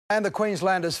And the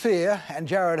Queenslanders fear, and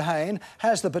Jarryd Hayne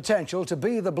has the potential to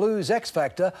be the Blues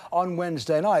X-Factor on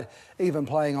Wednesday night, even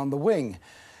playing on the wing.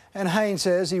 And Hayne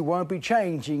says he won't be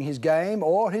changing his game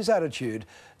or his attitude,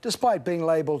 despite being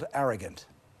labelled arrogant.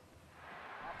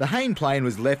 The Hayne plane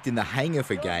was left in the hangar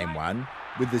for Game 1.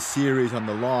 With the series on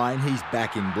the line, he's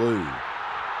back in blue.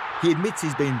 He admits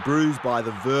he's been bruised by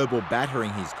the verbal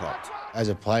battering he's copped. As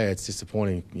a player, it's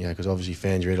disappointing, because obviously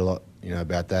fans read a lot,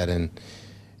 about that, and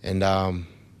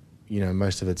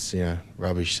most of it's,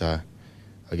 rubbish. So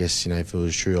I guess, if it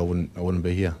was true, I wouldn't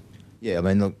be here. Yeah, I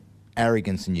mean, look,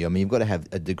 arrogance in you. I mean, you've got to have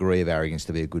a degree of arrogance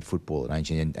to be a good footballer, don't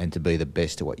you? And to be the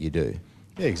best at what you do.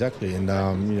 Yeah, exactly. And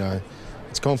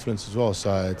it's confidence as well.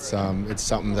 So it's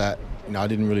something that I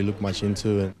didn't really look much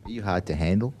into. Are you hard to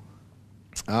handle?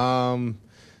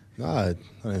 No, I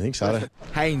don't think so.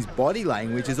 Hayne's body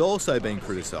language has also been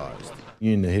criticised.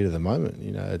 You're in the heat of the moment.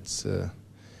 It's a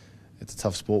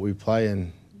tough sport we play,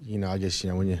 and I guess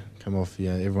when you come off,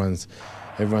 everyone's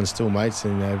still mates,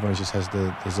 and everyone just has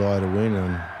the desire to win,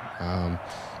 and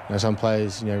some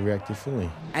players react differently.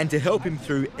 And to help him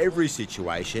through every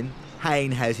situation,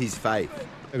 Hayne has his faith.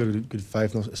 I've got a good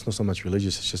faith. It's not so much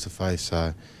religious; it's just a faith.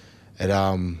 So, it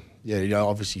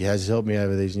obviously has helped me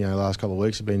over these last couple of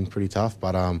weeks. Have been pretty tough,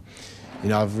 but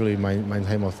I've really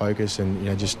maintained my focus,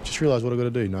 and just realised what I've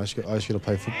got to do. I just got to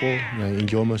play football,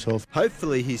 enjoy myself.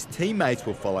 Hopefully his teammates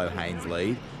will follow Hayne's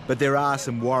lead, but there are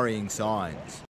some worrying signs.